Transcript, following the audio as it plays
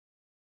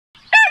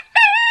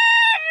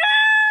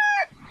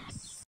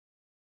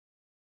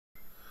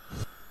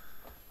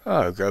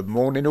Oh, good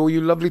morning, all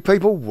you lovely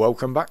people.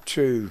 Welcome back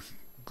to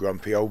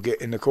Grumpy Old Git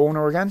in the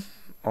Corner again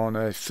on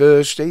a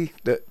Thursday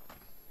that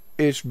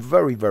is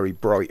very, very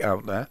bright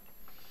out there.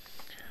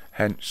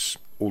 Hence,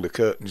 all the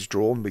curtains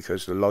drawn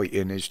because the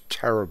lighting is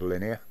terrible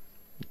in here.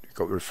 You've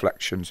got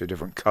reflections of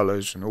different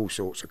colours and all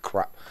sorts of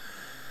crap.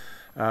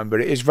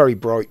 But it is very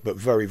bright, but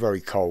very,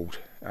 very cold,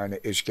 and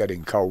it is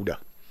getting colder.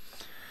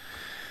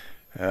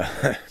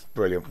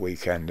 Brilliant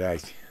weekend, eh?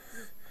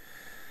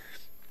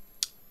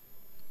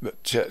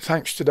 But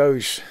thanks to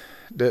those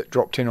that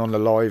dropped in on the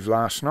live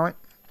last night.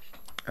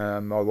 I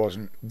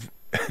wasn't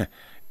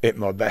at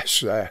my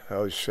best there. I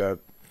was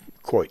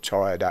quite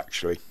tired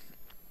actually,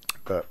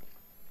 but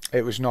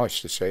it was nice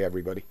to see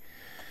everybody.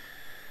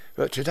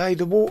 But today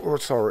the water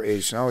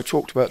authorities, now I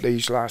talked about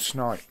these last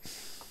night,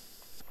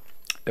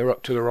 they're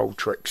up to their old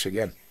tricks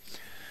again,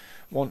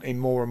 wanting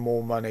more and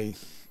more money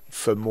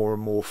for more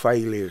and more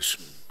failures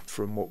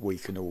from what we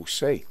can all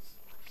see.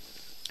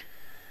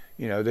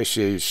 You know, this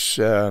is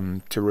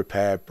to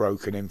repair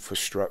broken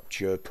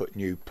infrastructure, put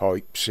new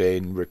pipes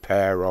in,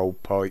 repair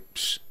old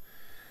pipes.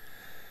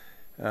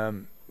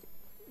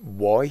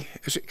 Why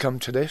has it come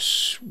to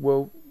this?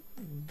 Well,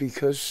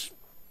 because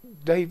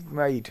they've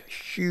made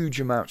huge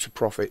amounts of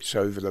profits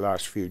over the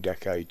last few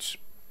decades.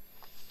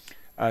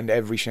 And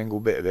every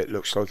single bit of it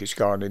looks like it's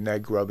gone in their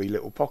grubby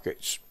little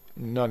pockets.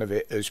 None of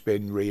it has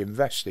been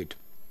reinvested.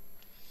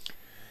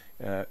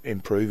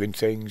 Improving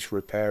things,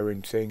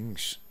 repairing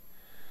things.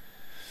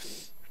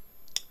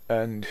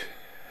 And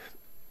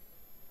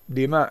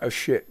the amount of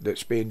shit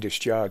that's being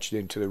discharged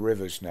into the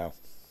rivers now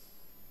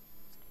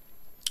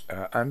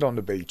and on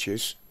the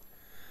beaches,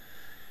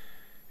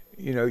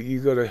 you know, you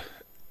got to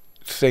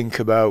think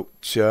about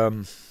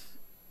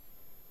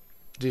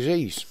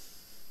disease.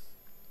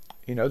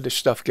 You know, this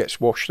stuff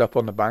gets washed up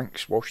on the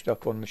banks, washed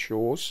up on the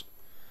shores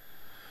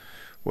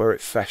where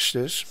it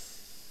festers.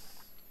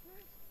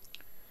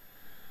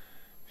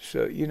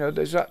 So, you know,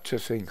 there's that to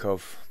think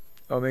of.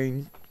 I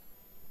mean,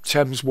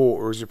 Thames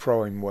Water is a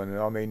prime one.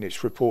 I mean, it's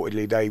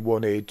reportedly they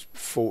wanted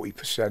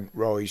 40%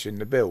 rise in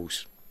the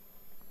bills,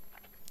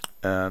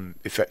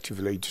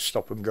 effectively to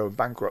stop them going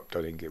bankrupt,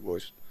 I think it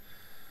was.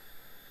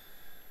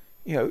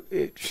 You know,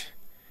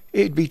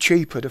 it'd be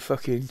cheaper to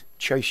fucking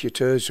chase your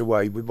turds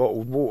away with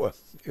bottled water.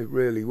 It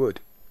really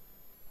would.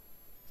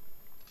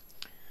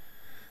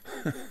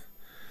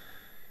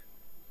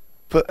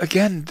 But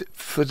again,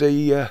 for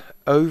the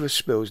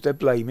overspills, they're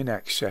blaming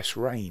excess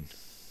rain.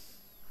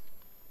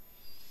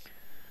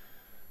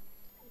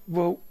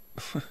 Well,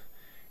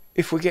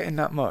 if we're getting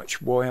that much,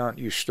 why aren't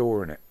you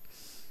storing it?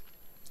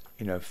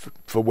 You know,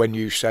 for when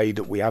you say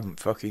that we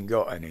haven't fucking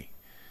got any.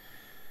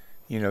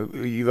 You know,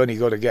 you've only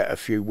got to get a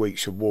few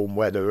weeks of warm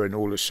weather and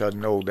all of a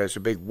sudden, oh, there's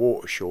a big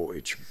water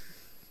shortage.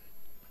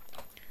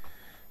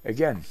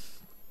 Again,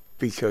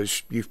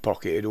 because you've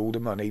pocketed all the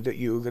money that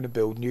you were going to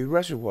build new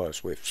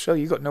reservoirs with. So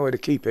you've got nowhere to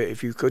keep it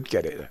if you could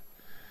get it there.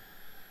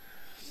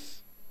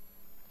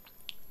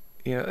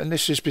 You know, and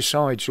this is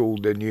besides all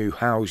the new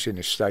housing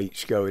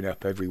estates going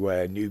up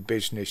everywhere, new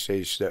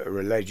businesses that are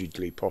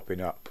allegedly popping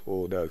up,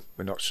 although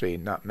we're not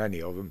seeing that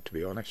many of them, to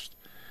be honest.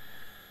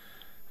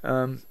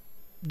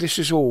 This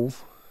is all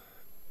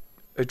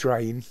a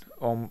drain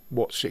on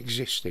what's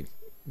existing.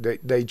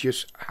 They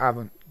just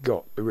haven't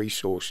got the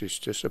resources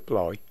to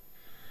supply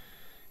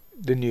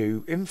the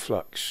new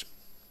influx.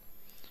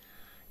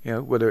 You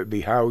know, whether it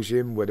be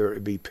housing, whether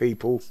it be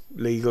people,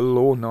 legal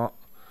or not.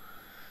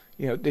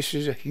 You know, this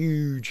is a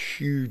huge,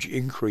 huge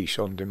increase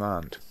on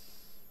demand.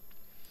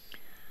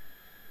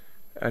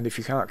 And if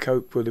you can't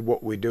cope with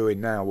what we're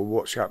doing now, or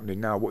what's happening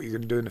now, what are you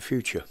going to do in the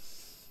future?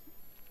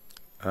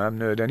 I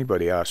haven't heard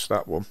anybody ask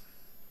that one.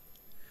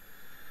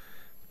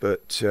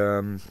 But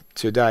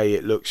today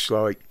it looks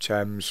like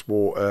Thames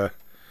Water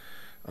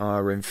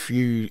are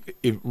refusing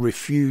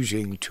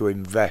to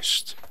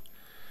invest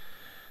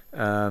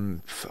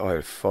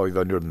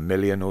 500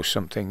 million or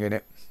something in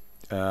it.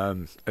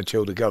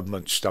 Until the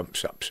government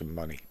stumps up some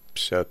money.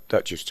 So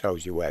that just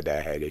tells you where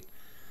they're headed.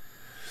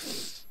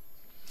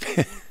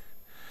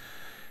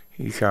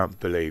 You can't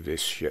believe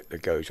this shit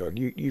that goes on.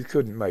 You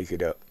couldn't make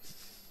it up.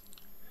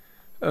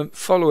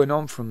 Following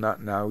on from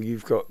that now,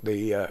 you've got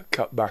the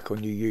cut back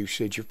on your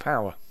usage of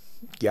power.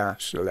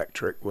 Gas,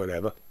 electric,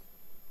 whatever.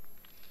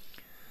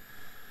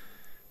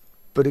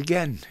 But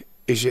again,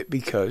 is it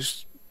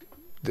because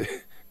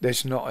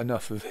there's not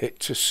enough of it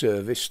to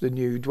service the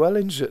new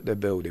dwellings that they're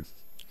building?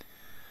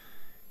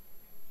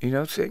 You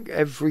know, think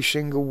every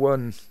single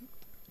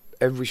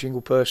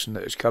person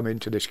that has come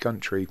into this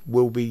country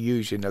will be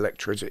using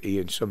electricity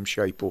in some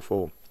shape or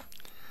form.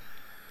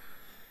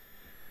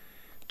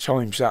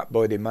 Times that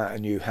by the amount of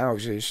new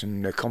houses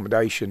and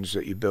accommodations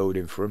that you're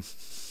building for them.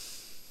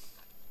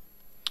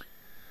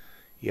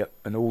 Yep,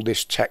 and all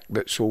this tech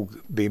that's all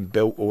being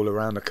built all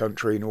around the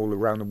country and all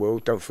around the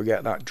world, don't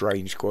forget that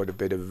drains quite a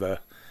bit of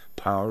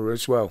power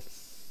as well.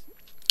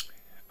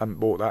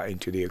 Haven't brought that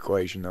into the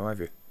equation though, have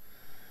you?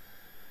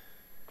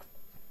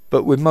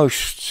 But with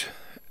most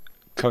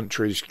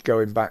countries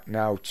going back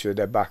now to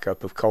their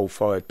backup of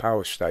coal-fired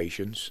power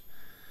stations,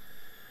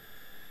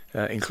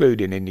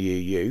 including in the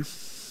EU,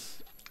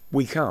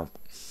 we can't,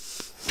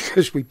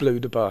 because we blew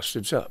the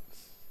bastards up.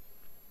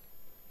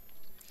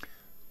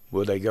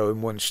 Were they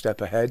going one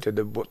step ahead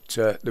of what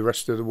the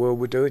rest of the world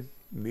were doing?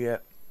 Yeah.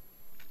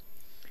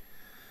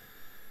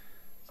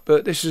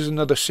 But this is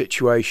another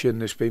situation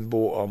that's been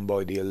brought on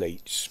by the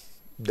elites,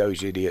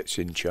 those idiots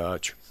in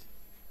charge.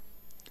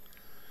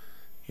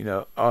 You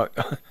know,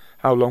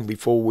 how long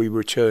before we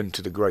return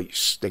to the great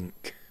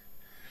stink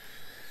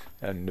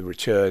and the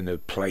return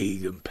of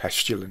plague and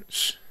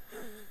pestilence?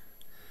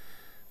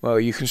 Well,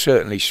 you can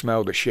certainly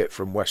smell the shit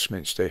from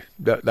Westminster.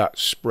 That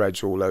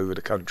spreads all over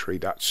the country,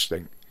 that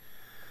stink.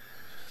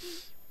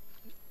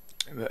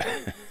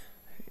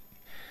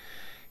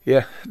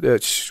 Yeah,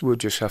 we'll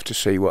just have to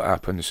see what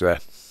happens there.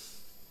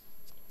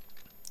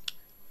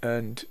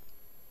 And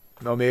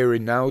I'm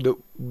hearing now that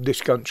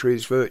this country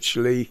is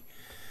virtually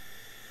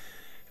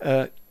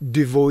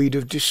devoid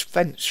of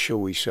defence, shall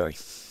we say.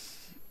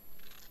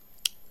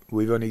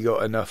 We've only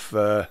got enough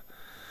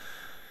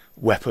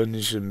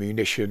weapons and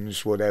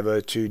munitions,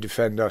 whatever, to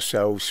defend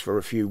ourselves for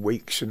a few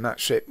weeks, and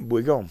that's it.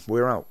 We're gone.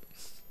 We're out.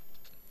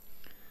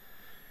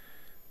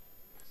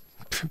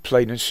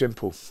 Plain and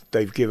simple.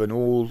 They've given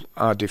all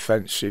our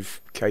defensive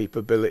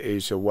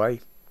capabilities away.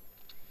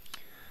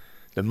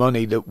 The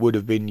money that would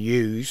have been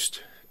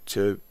used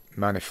to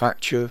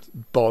manufacture,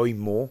 buy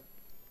more,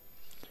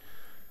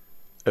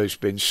 has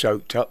been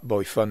soaked up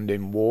by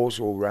funding wars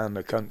all around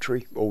the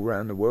country, all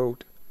around the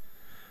world.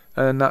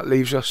 And that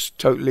leaves us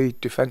totally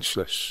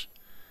defenceless.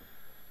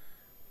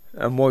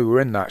 And while we're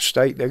in that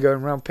state, they're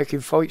going around picking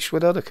fights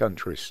with other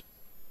countries.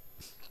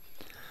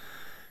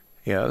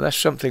 You know, unless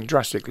something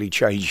drastically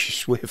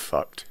changes, we're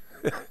fucked.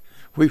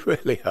 We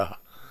really are.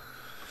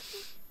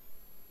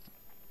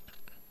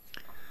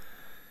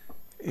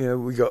 You know,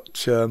 we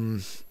got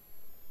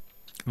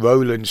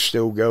Roland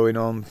still going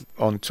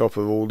on top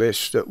of all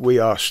this, that we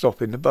are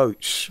stopping the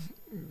boats.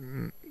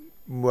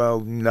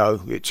 Well,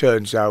 no, it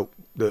turns out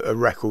that a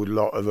record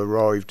lot have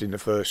arrived in the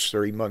first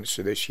 3 months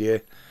of this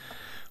year,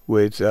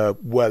 with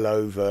well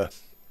over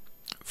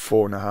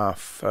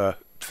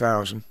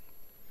 4,500.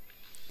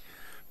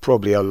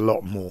 Probably a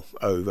lot more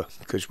over,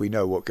 because we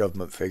know what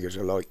government figures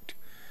are like.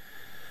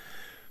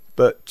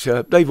 But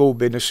they've all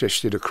been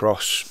assisted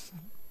across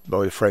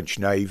by the French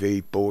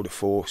Navy, Border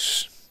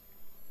Force.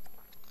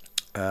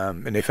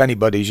 And if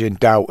anybody's in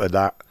doubt of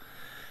that,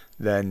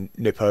 then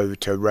nip over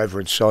to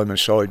Reverend Simon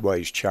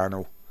Sideways'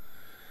 channel.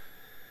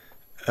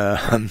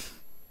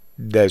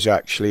 There's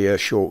actually a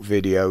short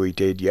video he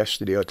did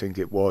yesterday, I think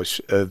it was,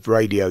 of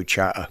radio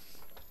chatter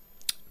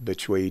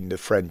between the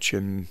French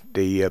and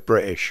the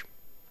British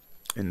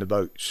in the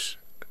boats,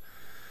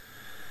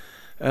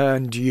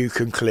 and you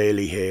can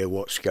clearly hear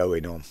what's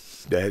going on.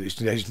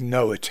 There's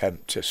no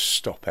attempt to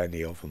stop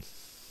any of them.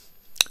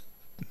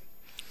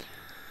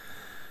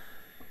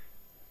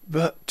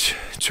 But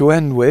to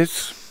end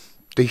with,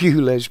 the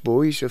ULEZ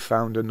boys have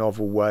found a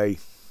novel way,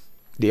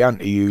 the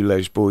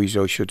anti-ULEZ boys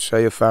I should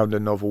say, have found a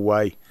novel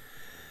way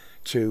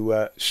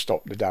to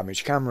stop the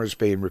damaged cameras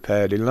being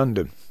repaired in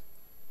London.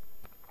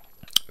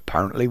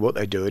 Apparently what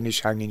they're doing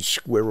is hanging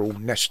squirrel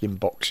nesting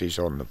boxes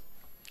on them.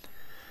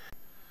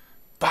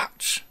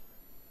 Bats,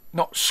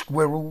 not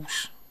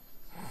squirrels.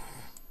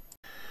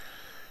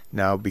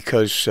 Now,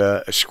 because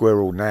a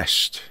squirrel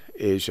nest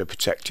is a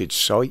protected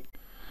site,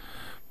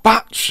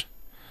 bats,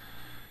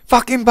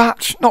 fucking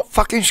bats, not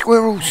fucking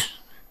squirrels.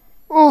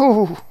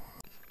 Oh,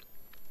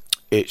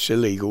 it's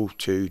illegal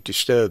to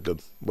disturb them,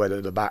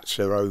 whether the bats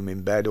are home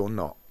in bed or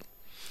not.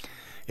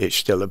 It's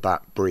still a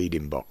bat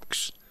breeding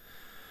box.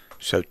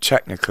 So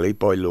technically,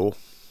 by law,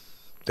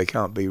 they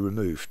can't be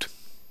removed,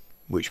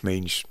 which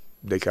means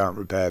they can't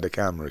repair the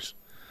cameras.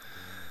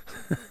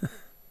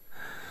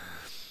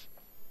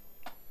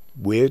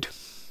 Weird.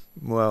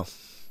 Well,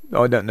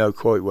 I don't know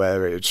quite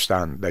where it would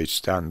stand. They'd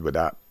stand with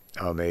that.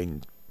 I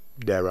mean,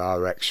 there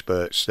are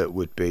experts that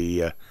would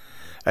be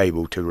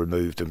able to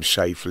remove them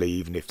safely,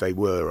 even if they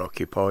were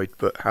occupied.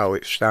 But how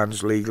it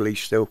stands legally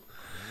still,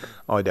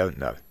 I don't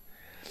know.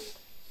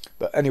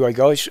 But anyway,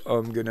 guys,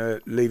 I'm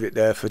gonna leave it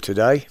there for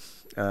today.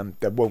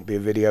 There won't be a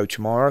video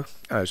tomorrow,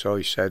 as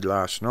I said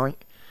last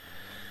night.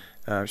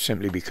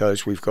 Simply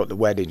because we've got the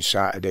wedding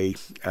Saturday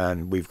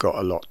and we've got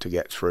a lot to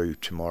get through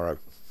tomorrow,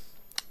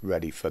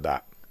 ready for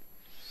that.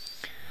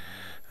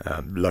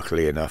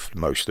 Luckily enough,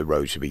 most of the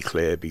roads will be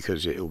clear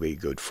because it'll be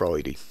Good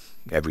Friday.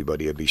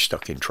 Everybody will be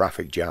stuck in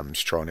traffic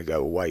jams trying to go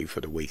away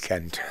for the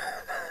weekend.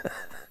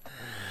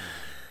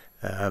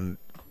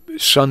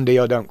 Sunday,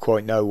 I don't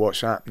quite know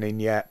what's happening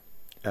yet.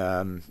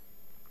 I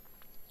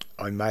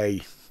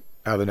may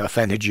have enough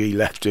energy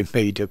left in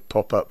me to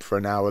pop up for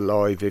an hour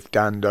live if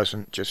Dan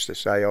doesn't, just to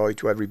say hi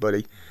to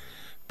everybody,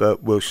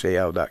 but we'll see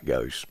how that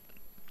goes.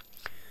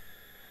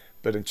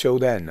 But until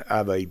then,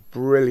 have a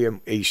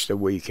brilliant Easter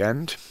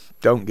weekend.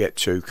 Don't get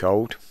too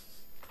cold.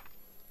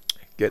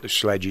 Get the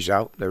sledges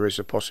out, there is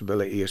a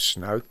possibility of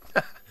snow.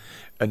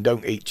 And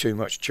don't eat too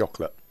much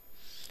chocolate,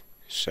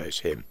 says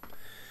him.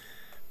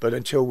 But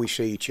until we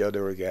see each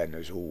other again,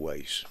 as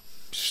always,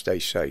 stay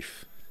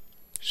safe,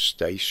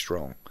 stay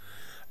strong,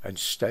 and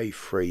stay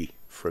free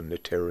from the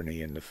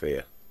tyranny and the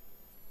fear.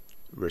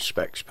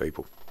 Respects,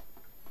 people.